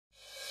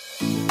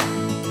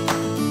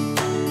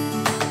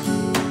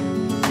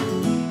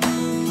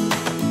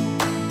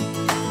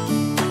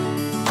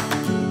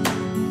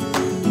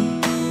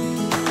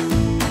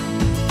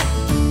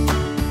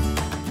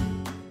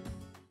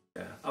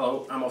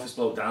Office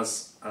Bloke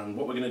Daz, and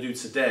what we're going to do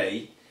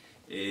today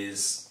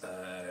is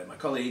my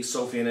colleagues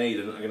Sophie and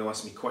Aidan are going to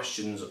ask me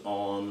questions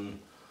on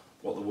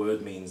what the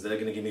word means. They're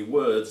going to give me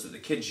words that the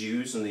kids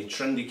use and the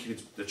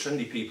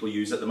trendy people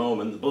use at the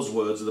moment, the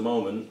buzzwords of the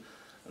moment,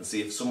 and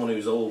see if someone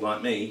who's old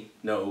like me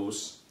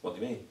knows what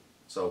they mean.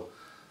 So,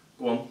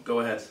 go on,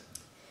 go ahead.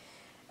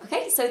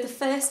 Okay, so the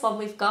first one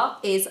we've got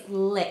is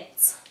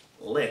lit.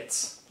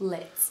 Lit.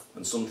 Lit.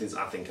 When something's,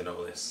 I think I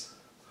know this.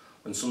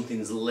 When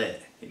something's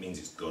lit, it means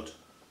it's good.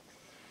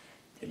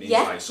 It means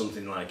like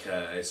something like,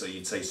 so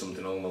you'd say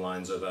something along the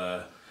lines of,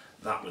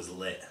 that was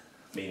lit,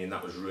 meaning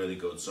that was really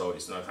good. So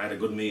it's if I had a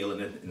good meal and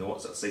you know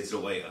what I'd say to the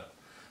waiter,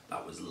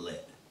 that was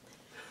lit.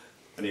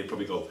 And he'd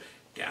probably go,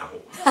 get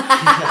out.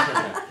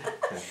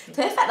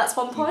 Perfect, that's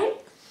 1 point.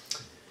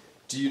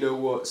 Do you know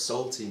what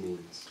salty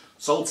means?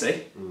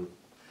 Salty?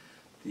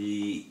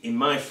 In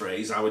my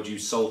phrase, I would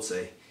use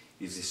salty,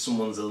 is if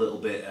someone's a little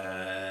bit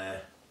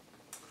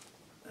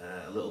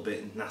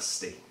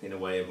nasty in a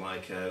way of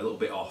like a little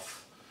bit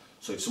off.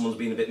 So if someone's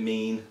being a bit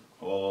mean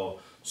or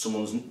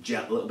someone's a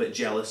little bit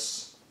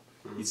jealous,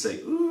 you'd say,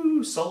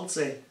 ooh,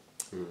 salty.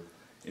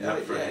 In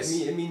that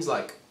phrase. Yeah, it means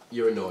like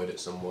you're annoyed at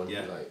someone.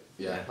 Yeah. Like,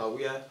 oh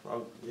yeah,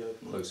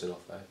 close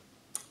enough there.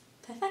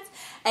 Perfect.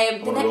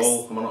 I'm on a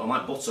roll. I'm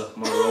like butter.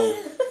 I'm on a roll.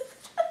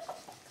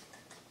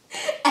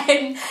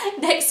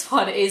 Next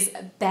one is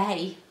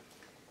bay.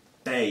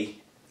 Bay.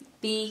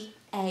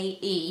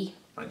 B-A-E.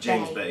 Like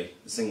James Bay,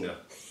 the singer.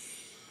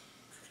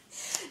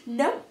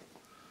 No.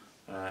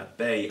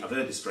 Bay, I've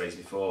heard this phrase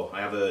before,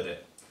 I have heard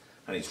it,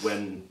 and it's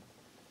when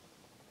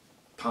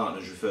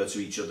partners refer to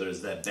each other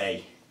as their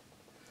bae.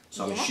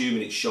 So I'm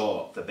assuming it's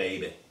short for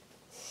baby.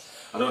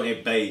 I don't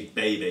hear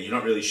baby, you're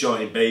not really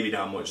shortening baby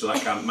that much, so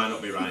that might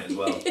not be right as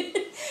well.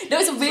 No,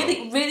 it's a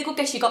really good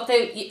guess. You're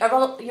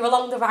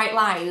along the right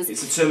lines.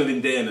 It's a term of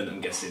endearment,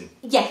 I'm guessing.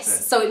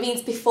 Yes, so it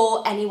means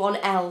before anyone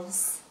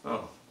else.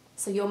 Oh.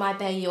 So you're my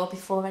bae, you're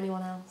before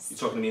anyone else. You're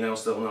talking to me now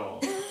still now?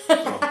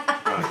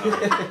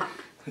 Right.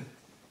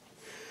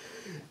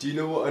 Do you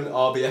know what an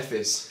RBF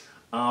is?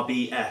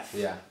 RBF?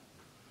 Yeah.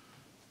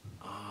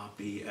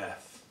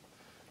 RBF.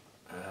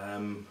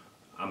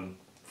 I'm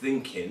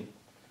thinking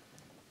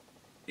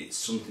it's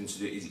something to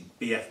do, is it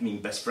BF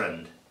mean best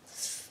friend?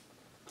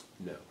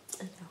 No.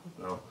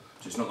 No.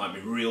 So it's not like my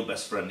real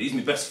best friend. He's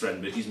my best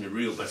friend, but he's my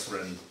real best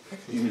friend.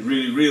 He's my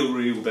really,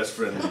 real best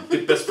friend.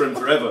 Best friend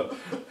forever.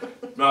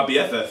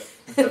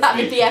 RBFF.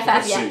 That'd be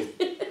BFF,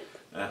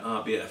 yeah.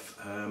 RBF.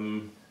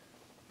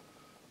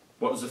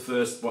 What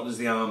does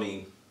the R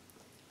mean?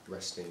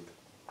 Resting.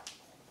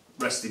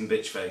 Resting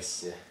bitch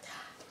face. Yeah.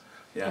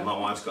 Yeah, my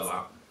wife's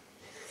got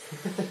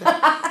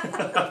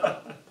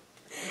that.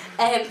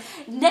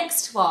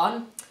 Next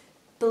one,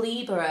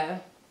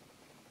 Bleeboro.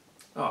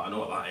 Oh, I know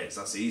what that is.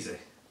 That's easy.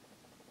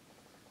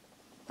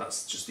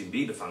 That's Justin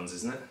Bieber fans,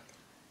 isn't it?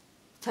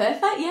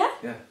 Perfect, yeah.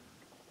 Yeah.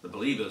 The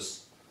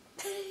Believers.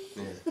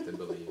 Yeah, the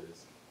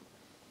believers.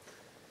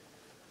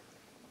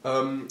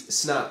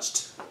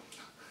 Snatched.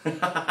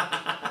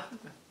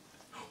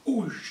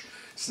 Oosh.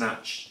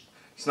 Snatched.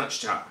 Snatch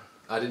chat.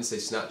 I didn't say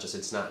snatch, I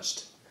said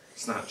snatched.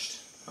 Snatched.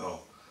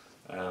 Oh.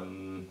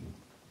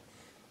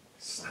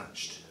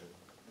 Snatched.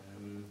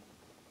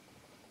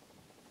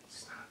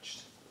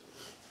 Snatched.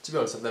 To be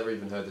honest, I've never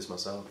even heard this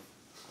myself.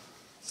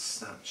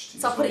 Snatched.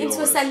 So I'll put it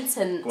into a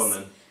sentence. Go on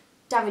then.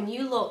 Darren,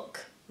 you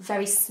look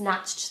very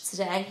snatched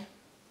today.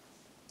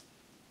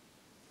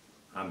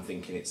 I'm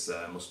thinking it's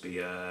must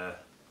be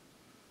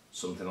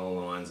something along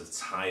the lines of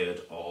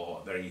tired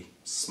or very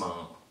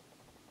smart.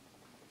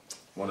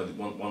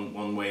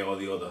 One way or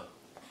the other.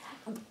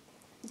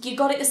 You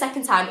got it the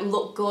second time.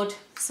 Look good.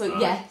 So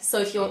right. yeah. So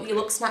if you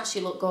look snatched,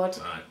 you look good.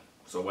 Right.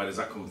 So where does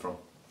that come from?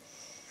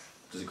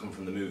 Does it come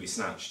from the movie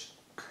Snatched?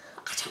 I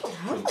don't know.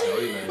 Couldn't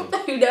tell you,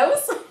 man. Who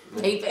knows?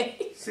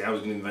 Maybe. See, I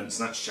was going to invent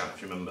Snatch Chat,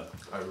 if you remember.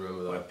 I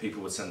remember that. Where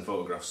people would send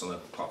photographs on a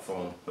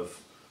platform of.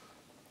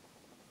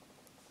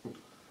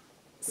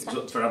 It was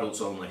up for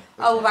adults only.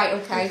 Oh right,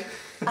 okay.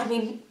 I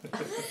mean,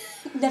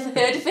 never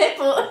heard of it,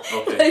 but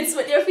Okay. it's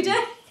what you do every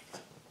day.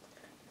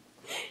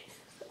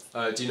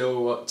 Do you know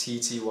what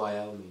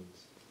TTYL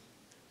means?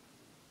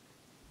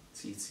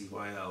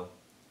 TTYL.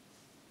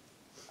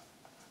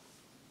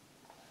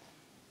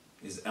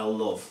 Is L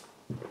love?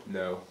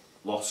 No.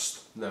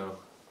 Lost? No.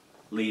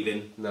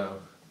 Leaving?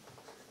 No.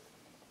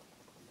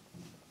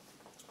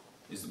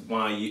 Is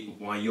why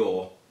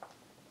you're?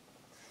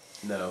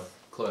 No.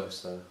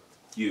 Close though.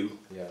 You?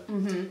 Yeah.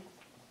 Mm-hmm.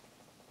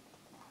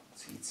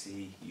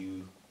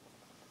 TTU.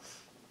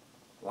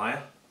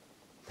 Liar?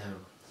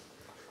 No.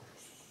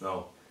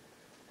 No.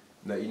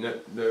 No,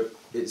 no,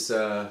 it's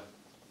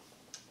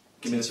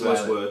Give me the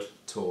first word.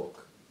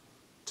 Talk.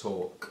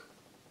 Talk.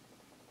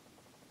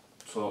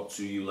 Talk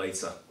to you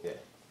later. Yeah.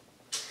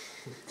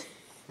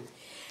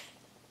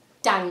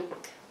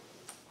 Dank.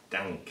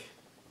 Dank.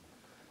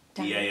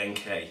 Dank.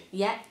 D-A-N-K.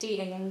 Yeah,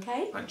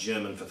 D-A-N-K. Like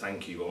German for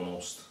thank you,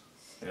 almost.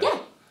 Yeah.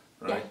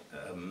 Right.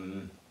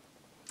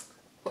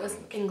 What is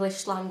English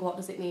slang? What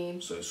does it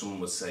mean? So if someone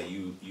would say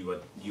you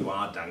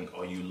are dank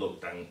or you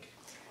look dank.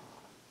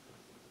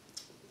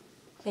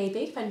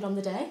 Maybe, depending on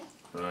the day.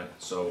 Right,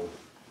 so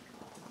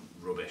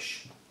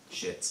rubbish,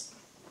 shit,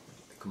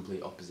 The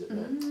complete opposite,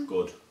 mate.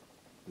 good,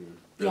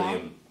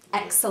 brilliant, Yeah.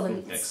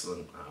 Excellent.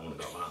 excellent. I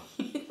wouldn't have got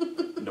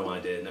that. No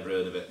idea, never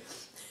heard of it.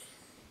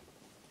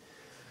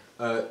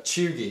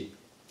 Cheugy.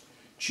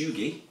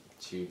 Cheugy.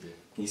 Cheugy.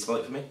 Can you spell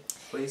it for me,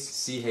 please?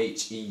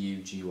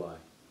 Cheugy.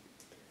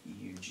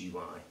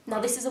 E-U-G-Y. Now,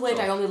 this is a word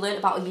So- I only learnt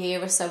about a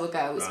year or so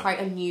ago. It's Right. quite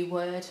a new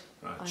word.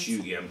 Right, I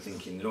cheugy, I'm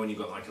thinking, you know when you've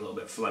got like a little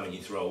bit of phlegm in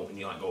your throat and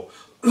you like go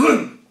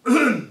and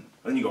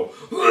then you go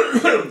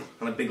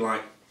and a big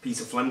like piece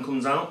of phlegm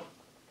comes out?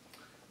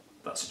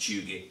 That's a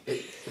cheugy.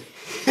 Big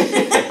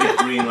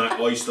green like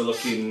oyster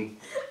looking,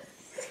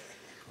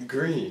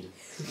 Green.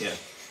 yeah.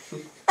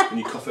 And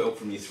you cough it up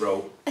from your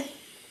throat.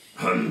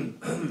 Alright,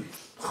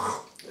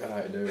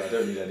 no, I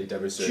don't need any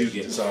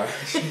demonstration. Cheugy. Sorry.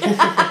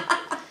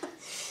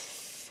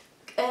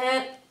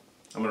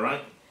 Am I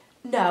right?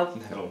 No.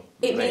 No.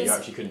 It Mate, means you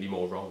actually couldn't be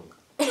more wrong.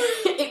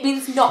 it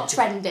means not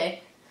trendy.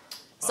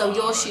 So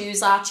your right.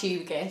 shoes are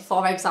cheugy,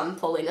 for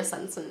example, in a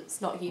sentence,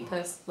 not you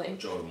personally.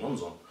 Jordan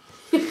 1's on.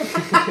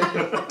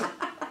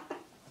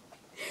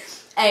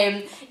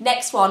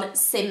 Next one,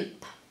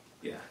 simp.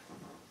 Yeah.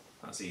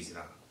 That's easy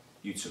that.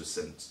 You two are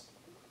simps.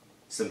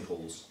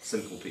 Simples.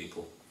 Simple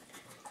people.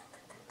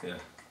 Yeah.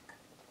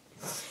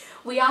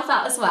 We have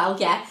that as well,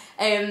 yeah.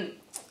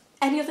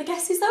 Any other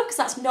guesses though? Because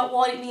that's not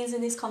what it means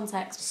in this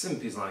context.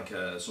 Simp is like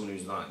someone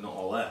who's like not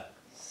all there.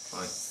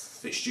 Like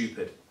a bit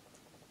stupid.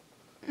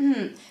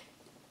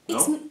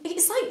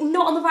 It's like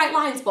not on the right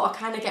lines, but I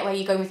kind of get where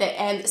you're going with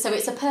it. So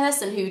it's a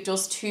person who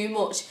does too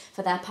much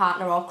for their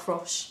partner or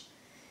crush.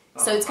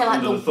 So it's kind of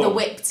under like the the thumb.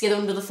 whipped, get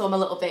under the thumb a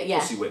little bit, yeah.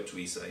 Pussy whipped,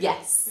 we say.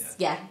 Yes,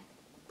 yeah.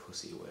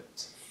 Pussy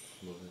whipped.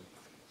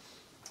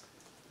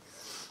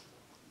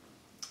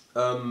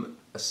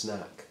 A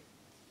snack.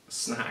 A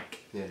snack.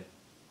 Yeah.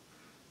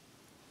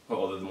 What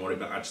other than what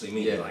it actually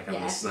means? Yeah. Like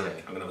having Yeah. a snack.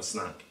 Yeah. I'm gonna have a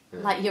snack. Yeah.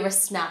 Like you're a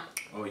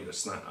snack. Oh, you're a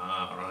snack.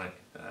 Ah, alright.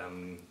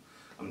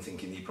 I'm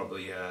thinking you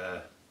probably.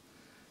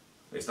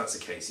 If that's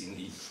the case,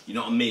 you're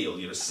not a meal.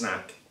 You're a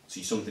snack. So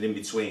you're something in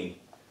between.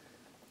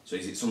 So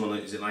is it someone?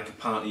 Is it like a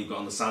partner you've got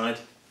on the side?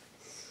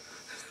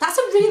 That's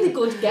a really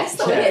good guess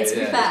though, Yeah, to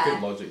be it's fair.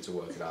 good logic to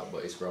work it out,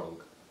 but it's wrong.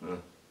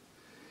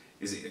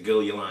 Is it a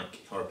girl you like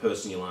or a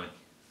person you like?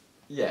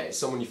 Yeah, it's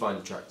someone you find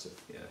attractive.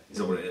 Yeah. Is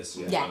that what it is?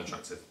 Someone Yeah. you find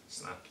attractive.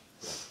 Snack.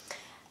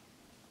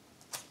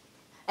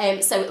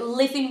 So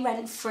living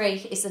rent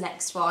free is the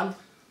next one.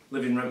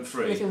 Living rent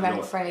free. Living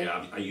rent-free.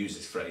 Yeah, I use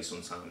this phrase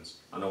sometimes.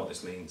 I know what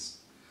this means.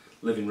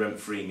 Living rent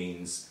free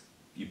means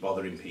you're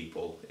bothering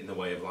people in the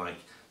way of like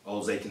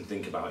all they can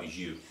think about is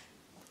you.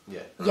 Yeah.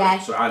 Right? Yeah.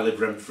 So I live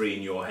rent free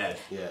in your head.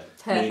 Yeah.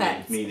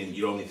 Perfect. Meaning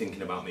you're only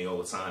thinking about me all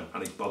the time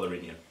and it's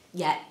bothering you.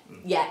 Yeah,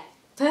 yeah.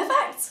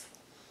 Perfect.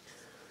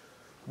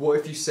 What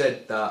if you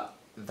said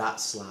that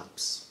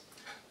slaps?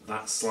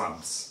 That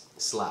slabs.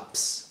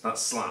 Slaps. That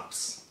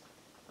slaps.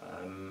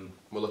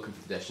 We're looking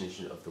for the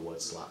definition of the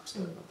word slaps.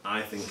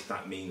 I think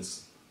that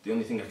means the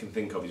only thing I can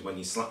think of is when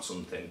you slap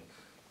something,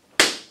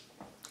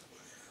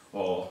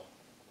 or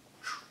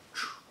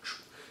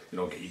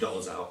get your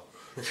dollars out,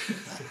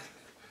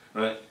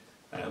 right?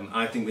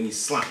 I think when you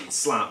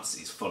slaps,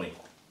 it's funny.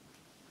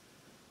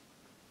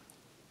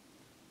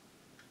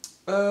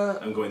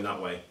 I'm going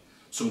that way.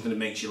 Something that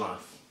makes you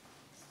laugh.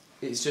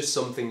 It's just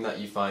something that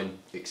you find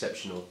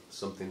exceptional,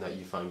 something that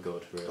you find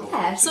good, really.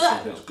 Yeah, It's so just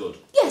something that's good.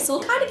 Yeah, so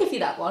we'll kind of give you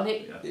that one. Yeah.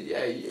 Yeah,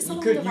 It's you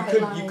along could the you right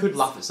could you lines. could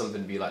laugh at something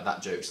and be like,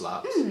 that joke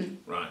slaps.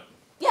 Right.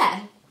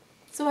 Yeah.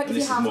 So I'll And give this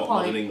you is half a more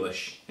modern point.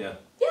 English. Yeah.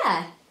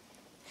 Yeah.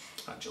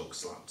 That joke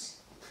slaps.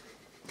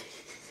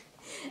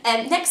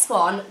 Next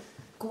one,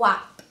 guap.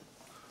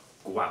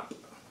 Guap.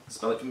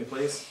 Spell it for me,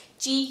 please.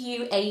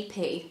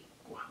 G-U-A-P.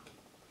 Guap.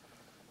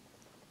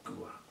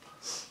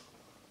 Guap.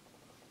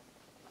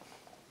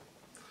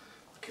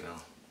 Fucking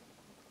hell.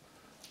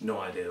 No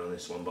idea on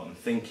this one, but I'm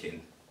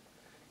thinking,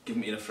 give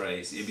me a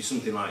phrase. It'd be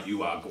something like,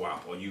 you are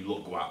guap, or you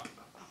look guap.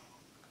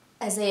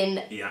 As in,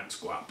 He acts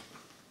guap.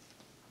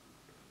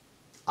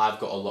 I've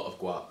got a lot of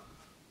guap.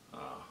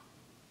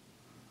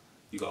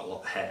 You got a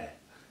lot of hair.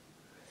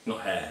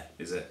 Not hair,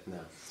 is it? No.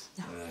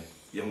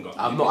 You haven't got...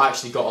 I've not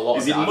actually got a lot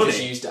Is of it that. I've money?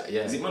 just used that,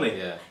 yeah. Is it money?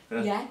 Yeah.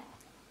 yeah.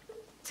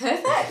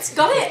 Perfect,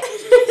 got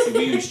it. So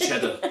we use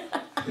cheddar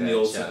in the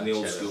old, cheddar, in the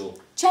old cheddar. school.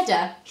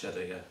 Cheddar.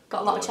 Cheddar, yeah.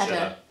 Got a lot of Or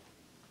cheddar.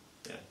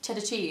 Yeah.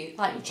 Cheddar cheese,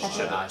 like cheddar.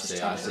 cheddar. I just say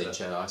cheddar.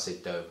 cheddar. I say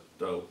dough.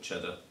 Dough,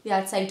 cheddar. Yeah,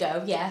 I'd say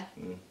dough, yeah.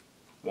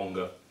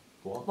 Wonga.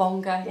 What?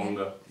 Wonga. Yeah.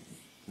 Wonga.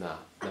 Nah,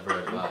 never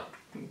heard of that.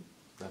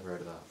 Never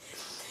heard of that.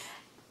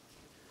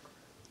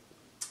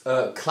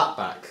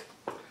 Clapback.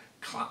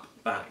 Clap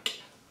back.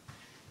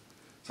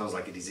 Sounds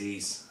like a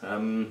disease.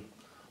 I've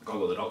got to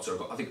go to the doctor.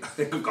 I think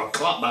I've got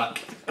clap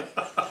back.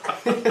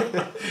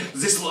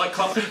 Does this look like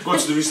clap? Go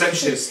to the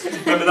receptionist.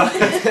 Remember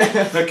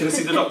that? Can I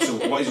see the doctor?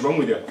 What is wrong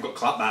with you? I've got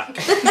clap back.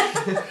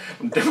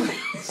 I'm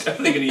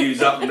definitely going to use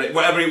that.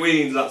 Whatever it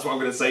means, that's what I'm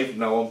going to say from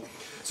now on.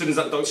 As soon as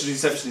that doctor's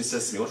receptionist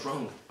says to me, what's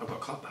wrong? I've got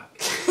clap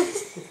back.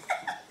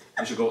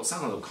 I should go,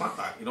 sound like clap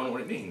back. You don't know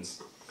what it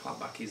means. Clap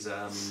back is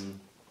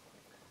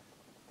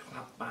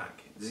Clap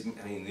back.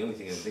 I mean, the only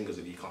thing I think is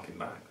if you're clapping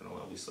back, you know,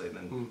 obviously, and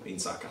then being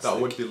sarcastic. That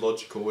would be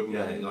logical, wouldn't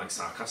yeah, it? like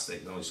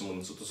sarcastic. You know, if someone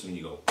does something,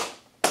 you go.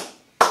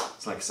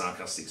 It's like a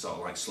sarcastic sort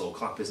of like slow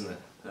clap, isn't it?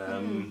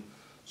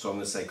 So I'm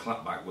going to say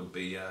clap back would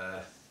be.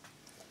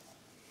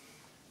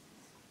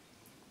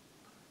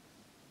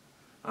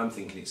 I'm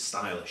thinking it's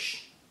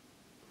stylish.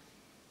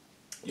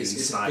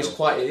 It's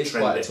quite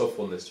a tough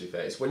one, this, to be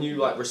fair. It's when you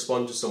like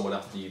respond to someone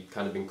after you've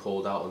kind of been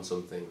called out on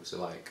something.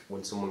 So like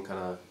when someone kind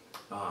of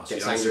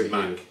gets angry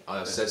at you,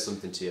 or says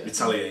something to you,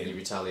 you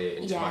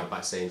retaliate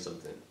by saying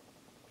something.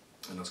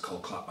 And that's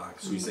called clap back.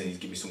 So he's saying,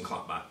 give me some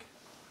clap back.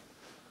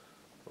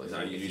 Well, is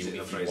that you using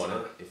the phrase?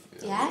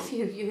 If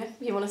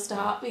you want to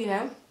start, you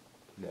know.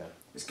 Yeah.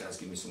 This guy's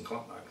giving me some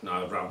clap back. No,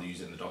 I'd rather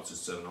use it in the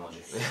doctor's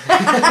terminology.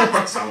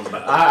 That sounds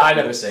better. I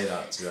never say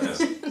that, to be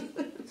honest.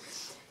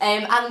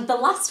 And the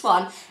last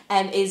one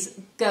is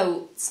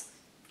goat.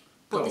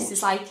 But this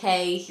is like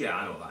a... Yeah,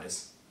 I know what that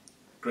is.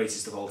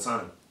 Greatest of all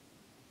time.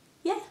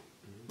 Yeah.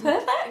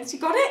 Perfect, you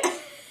got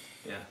it.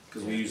 Yeah,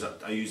 because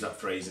I use that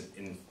phrase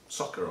in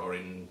soccer or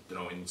in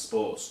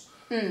sports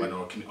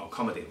or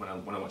comedy. When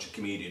I watch a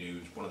comedian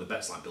who's one of the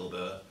best, like Bill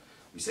Burr,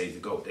 we say he's the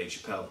GOAT. Dave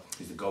Chappelle,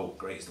 he's the GOAT,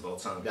 greatest of all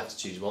time. You have to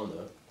choose one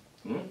though.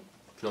 You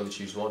can only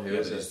choose one. Who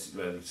is it?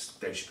 It's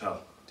Dave Chappelle.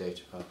 Dave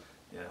Chappelle.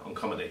 Yeah, on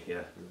comedy.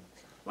 Yeah.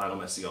 Lionel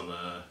Messi on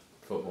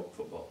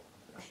football.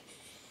 Yeah.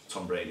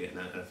 Tom Brady in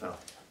NFL.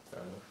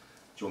 Fair enough.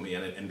 Do you want me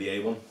an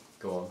NBA one?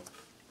 Go on.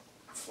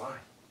 Fly.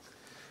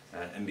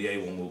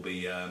 NBA one will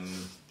be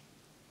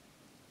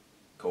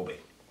Kobe.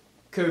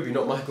 Kobe,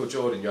 not Michael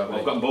Jordan. I've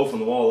got them both on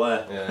the wall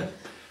there. Yeah.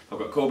 I've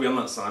got Kobe on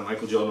that side,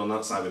 Michael Jordan on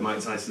that side, with Mike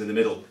Tyson in the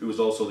middle, who was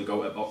also the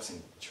GOAT at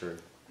boxing. True.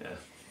 Yeah.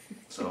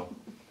 So.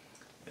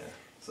 Yeah.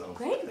 So.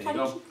 Great. There you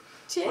go.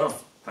 Cheers. Well,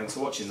 thanks for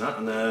watching that,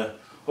 and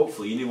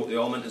hopefully you knew what they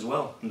all meant as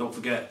well. And don't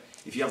forget,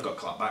 if you have got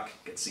clapback,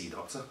 get to see your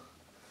doctor.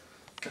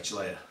 Catch you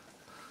later.